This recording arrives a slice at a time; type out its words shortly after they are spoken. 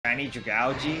Tiny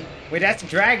Dragalge? Wait, that's a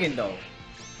dragon though.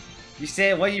 You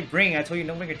said what you bring. I told you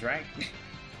don't bring a dragon.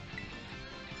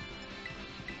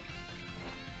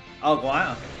 Oh, go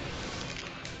on.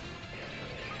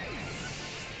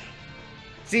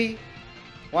 See?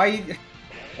 Why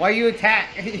you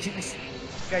attack? You just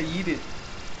got yeeted.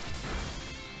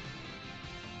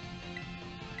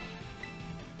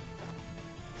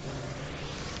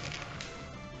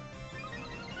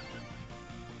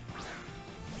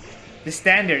 The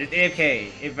standard, it's AFK.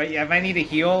 If I need a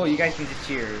heal, you guys can just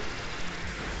cheer.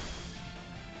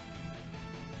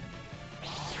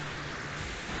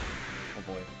 Oh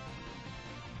boy.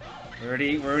 We're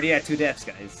already at 2 deaths,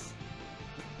 guys.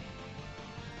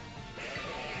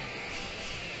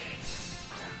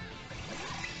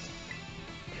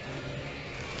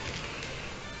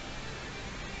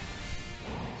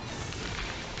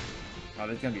 Oh,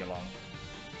 this is gonna be long.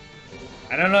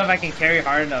 I don't know if I can carry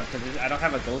hard enough because I don't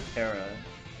have a Ghost Tera.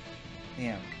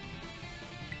 Damn.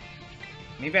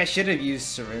 Maybe I should have used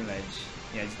Syringe.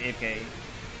 Yeah, just AFK.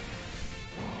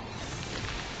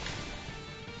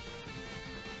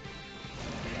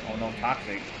 Oh no,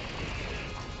 Toxic.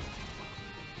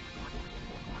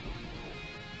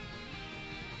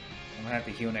 I'm gonna have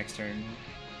to heal next turn.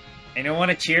 Anyone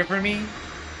want to cheer for me?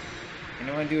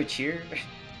 Anyone want to do a cheer?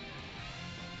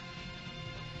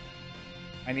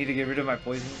 I need to get rid of my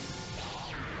poison.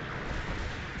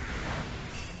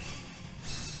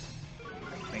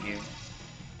 Thank you.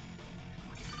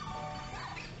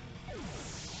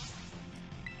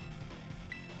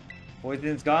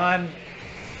 Poison's gone.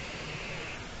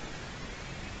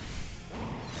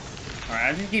 Alright,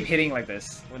 I'm just keep hitting like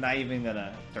this. We're not even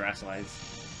gonna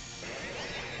terastallize.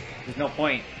 There's no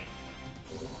point.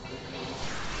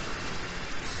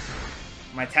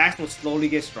 My attacks will slowly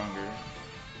get stronger.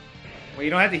 Well, you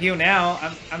don't have to heal now.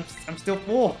 I'm still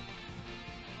full.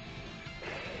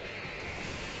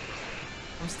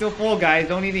 I'm still full, guys.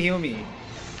 Don't need to heal me.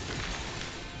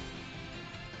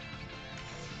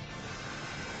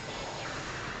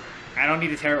 I don't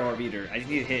need a Tera Orb either. I just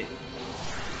need a hit.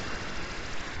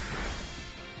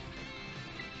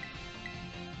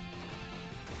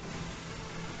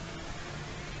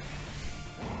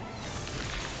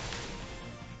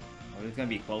 Oh, this is gonna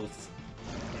be close.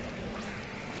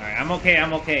 Alright, I'm okay,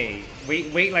 I'm okay.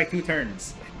 Wait like 2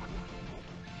 turns.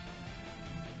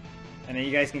 And then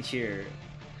you guys can cheer.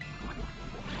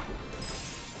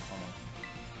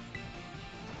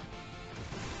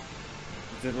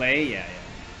 Delay? Yeah, yeah.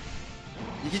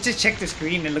 You can just check the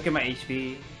screen and look at my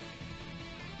HP.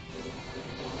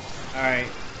 Alright.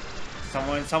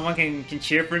 Someone can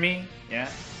cheer for me?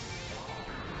 Yeah?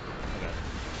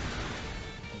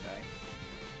 Okay.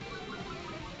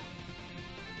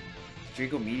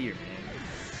 Draco Meteor, man.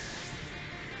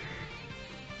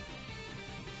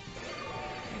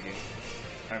 Okay.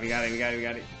 Alright, we got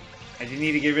it. I just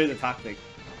need to get rid of the Toxic.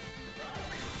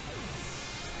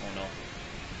 Oh no.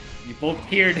 You both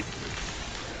cheered.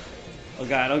 Oh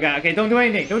god, okay, don't do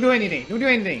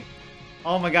anything.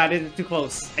 Oh my god, this is too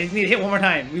close. I just need to hit one more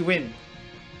time. We win.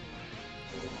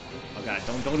 Oh god,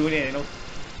 don't do anything. No.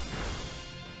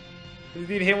 Just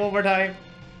need to hit one more time.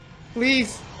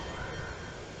 Please.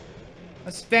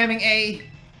 I'm spamming A.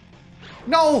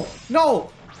 No!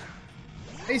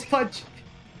 Ace punch.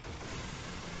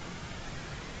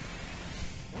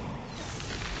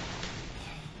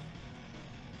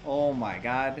 Oh my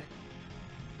god.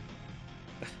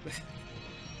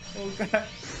 Oh god.